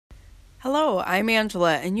Hello, I'm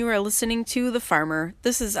Angela, and you are listening to The Farmer.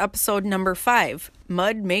 This is episode number 5,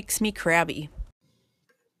 Mud Makes Me Crabby.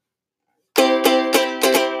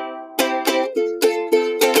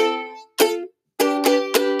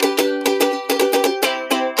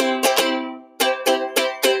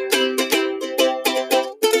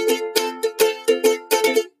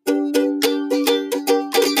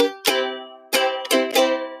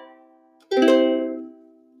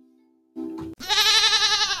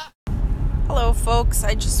 Hello folks,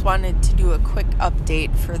 I just wanted to do a quick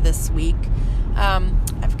update for this week.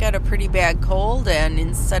 I've got a pretty bad cold, and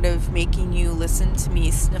instead of making you listen to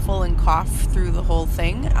me sniffle and cough through the whole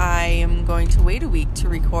thing, I am going to wait a week to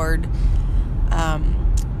record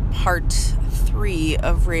part 3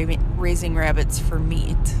 of Raising Rabbits for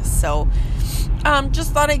Meat. So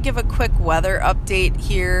just thought I'd give a quick weather update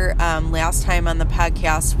here. Last time on the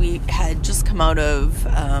podcast, we had just come out of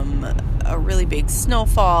a really big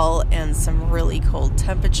snowfall and some really cold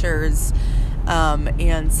temperatures.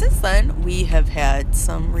 And since then, we have had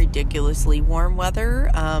some ridiculously warm weather.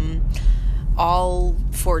 All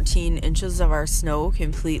 14 inches of our snow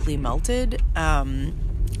completely melted.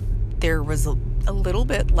 There was a little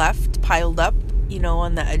bit left piled up,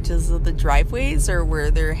 on the edges of the driveways or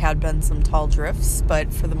where there had been some tall drifts.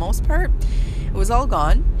 But for the most part, it was all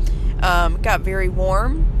gone. It got very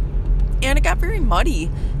warm. And it got very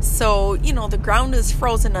muddy. So, the ground is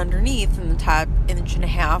frozen underneath, and the top 1.5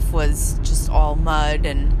 inches was just all mud,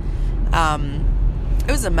 and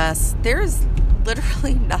it was a mess. There's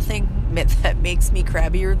literally nothing that makes me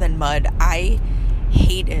crabbier than mud. I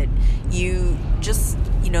hate it. You just,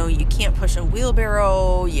 you can't push a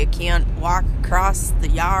wheelbarrow, you can't walk across the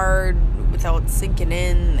yard without sinking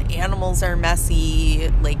in. The animals are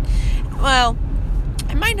messy.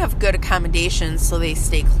 I might have good accommodations so they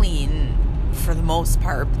stay clean for the most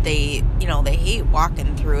part. But they hate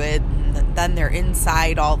walking through it, and then they're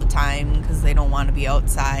inside all the time because they don't want to be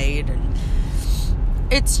outside, and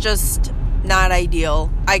it's just not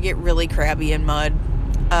ideal. I get really crabby in mud.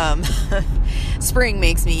 Spring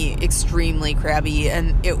makes me extremely crabby,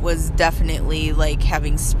 and it was definitely like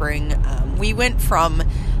having spring. We went from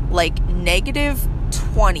negative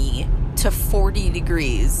 20 to 40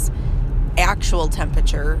 degrees actual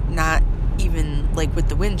temperature, not even with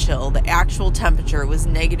the wind chill. The actual temperature was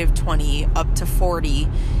negative 20 up to 40, a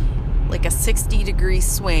 60-degree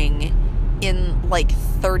swing in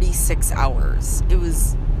 36 hours. It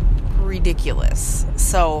was ridiculous.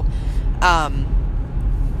 So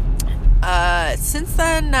since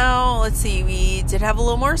then, now let's see, we did have a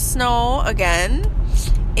little more snow again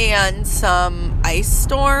and some ice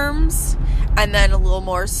storms, and then a little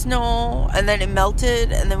more snow, and then it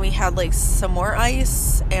melted, and then we had some more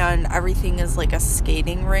ice, and everything is a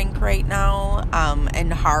skating rink right now,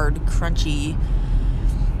 and hard, crunchy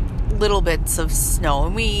little bits of snow,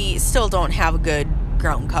 and we still don't have a good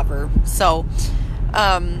ground cover. So,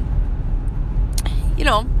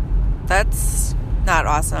 that's not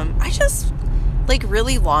awesome. I just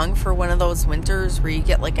really long for one of those winters where you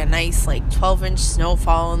get a nice 12-inch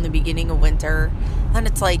snowfall in the beginning of winter, and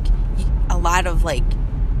it's a lot of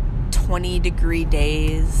 20-degree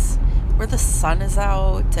days where the sun is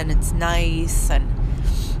out and it's nice, and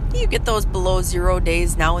you get those below 0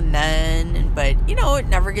 days now and then, but it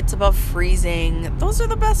never gets above freezing. Those are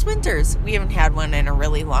the best winters. We haven't had one in a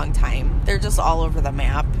really long time. They're just all over the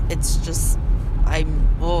map. It's just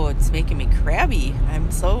it's making me crabby.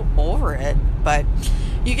 I'm so over it. But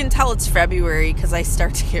you can tell it's February because I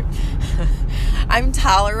start to get I'm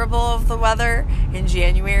tolerable of the weather in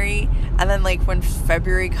January, and then when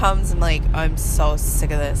February comes, I'm I'm so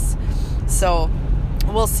sick of this. So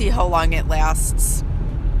we'll see how long it lasts.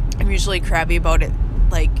 I'm usually crabby about it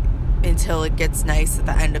until it gets nice at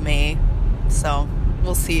the end of May. So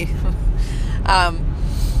we'll see.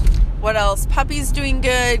 What else? Puppies doing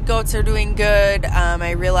good. Goats are doing good.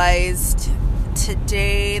 I realized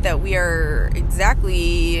today that we are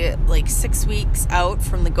exactly 6 weeks out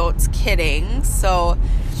from the goats kidding. So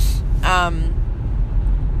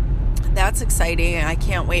that's exciting. I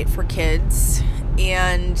can't wait for kids.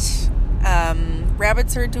 And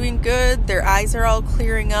rabbits are doing good. Their eyes are all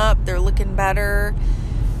clearing up. They're looking better.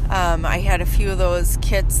 I had a few of those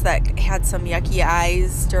kits that had some yucky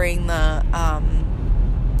eyes during the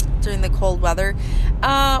cold weather.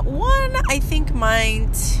 One I think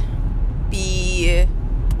might be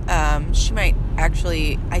she might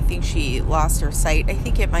actually, I think she lost her sight. I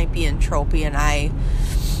think it might be entropion eye.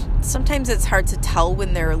 Sometimes it's hard to tell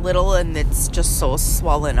when they're little and it's just so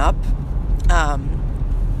swollen up.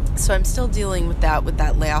 So I'm still dealing with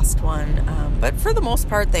that last one. But for the most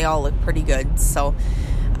part, they all look pretty good. So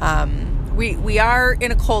we are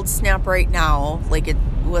in a cold snap right now. Like, it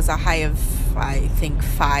was a high of, I think,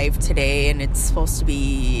 5 today, and it's supposed to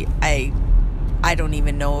be, I don't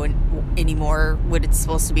even know anymore what it's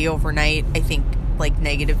supposed to be overnight. I think like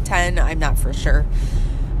 -10. I'm not for sure.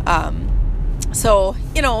 So,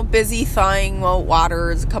 busy thawing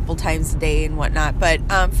waters a couple times a day and whatnot. But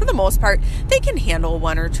for the most part, they can handle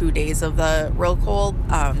 1 or 2 days of the real cold.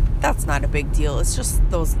 That's not a big deal. It's just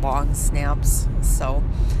those long snaps. So,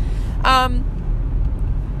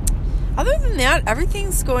 other than that,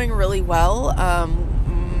 everything's going really well.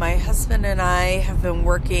 My husband and I have been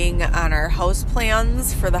working on our house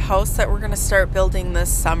plans for the house that we're going to start building this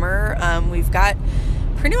summer. We've got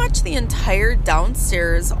pretty much the entire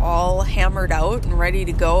downstairs all hammered out and ready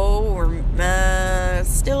to go. We're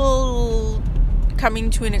still coming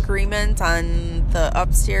to an agreement on the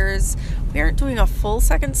upstairs. We aren't doing a full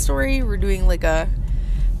second story. We're doing like a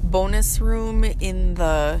bonus room in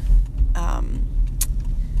the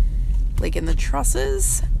in the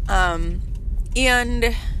trusses.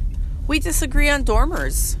 And we disagree on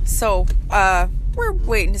dormers. So, we're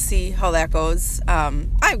waiting to see how that goes.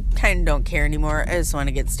 I kind of don't care anymore. I just want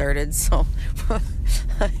to get started. So,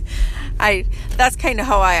 that's kind of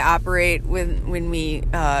how I operate when we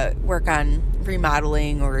work on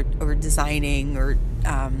remodeling or designing or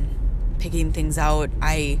picking things out.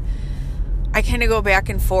 I kind of go back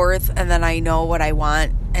and forth, and then I know what I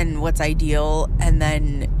want and what's ideal, and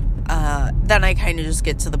then I kind of just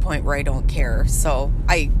get to the point where I don't care. So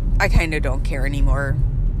I kind of don't care anymore.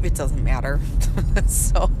 It doesn't matter.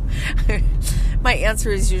 So my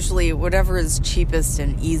answer is usually whatever is cheapest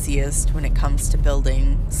and easiest when it comes to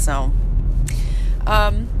building. So,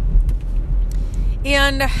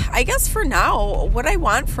 and I guess for now, what I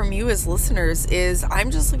want from you as listeners is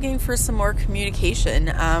I'm just looking for some more communication.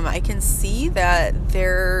 I can see that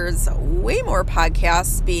there's way more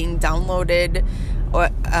podcasts being downloaded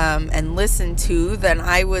and listened to than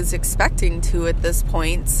I was expecting to at this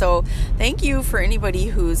point. So thank you for anybody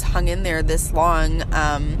who's hung in there this long.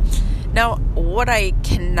 Now, what I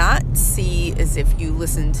cannot see is if you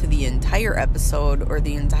listen to the entire episode or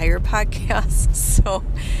the entire podcast. So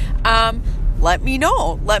let me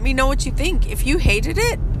know. Let me know what you think. If you hated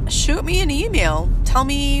it, shoot me an email. Tell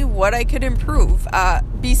me what I could improve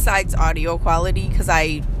besides audio quality, because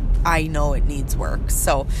I know it needs work.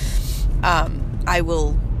 So I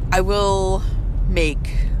will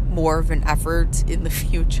make more of an effort in the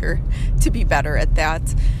future to be better at that.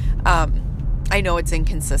 I know it's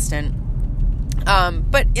inconsistent.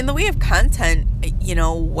 But in the way of content,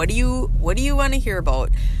 what do you want to hear about?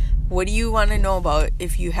 What do you want to know about?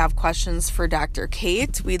 If you have questions for Dr.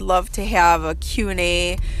 Kate, we'd love to have a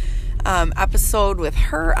Q&A episode with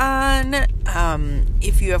her on.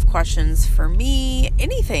 If you have questions for me,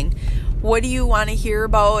 anything. What do you want to hear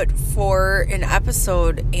about for an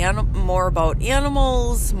episode? More about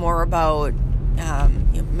animals, more about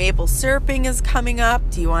maple syruping is coming up.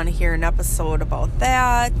 Do you want to hear an episode about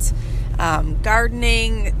that?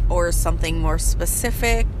 Gardening or something more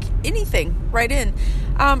specific? Anything, write in.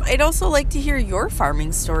 I'd also like to hear your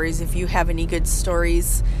farming stories. If you have any good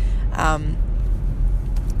stories,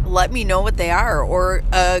 let me know what they are, or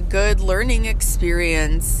a good learning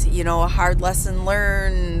experience, a hard lesson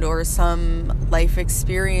learned, or some life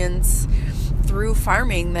experience through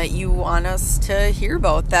farming that you want us to hear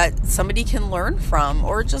about that somebody can learn from,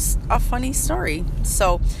 or just a funny story.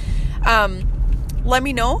 So, let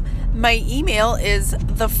me know. My email is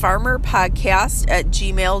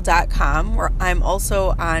thefarmerpodcast@gmail.com, where I'm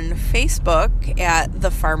also on Facebook at The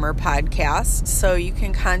Farmer Podcast, so you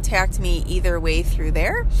can contact me either way through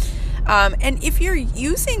there. And if you're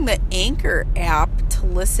using the Anchor app to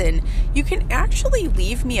listen, you can actually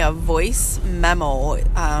leave me a voice memo.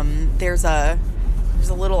 There's a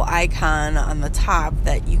little icon on the top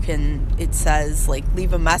that it says like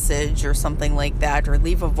leave a message or something like that, or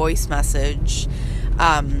leave a voice message.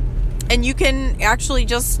 And you can actually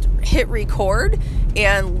just hit record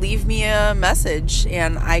and leave me a message,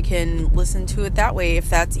 and I can listen to it that way. If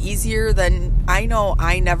that's easier, then I know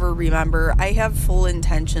I never remember. I have full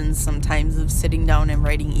intentions sometimes of sitting down and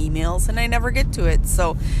writing emails, and I never get to it.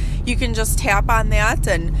 So you can just tap on that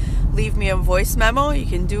and leave me a voice memo. You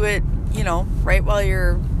can do it, right while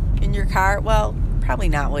you're in your car. Well, probably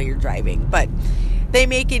not while you're driving, but they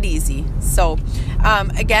make it easy. So,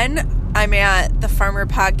 again, I'm at The Farmer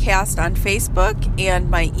Podcast on Facebook, and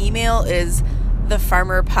my email is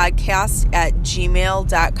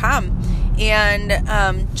thefarmerpodcast@gmail.com.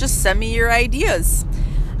 And just send me your ideas.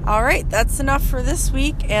 All right, that's enough for this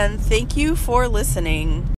week, and thank you for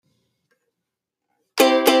listening.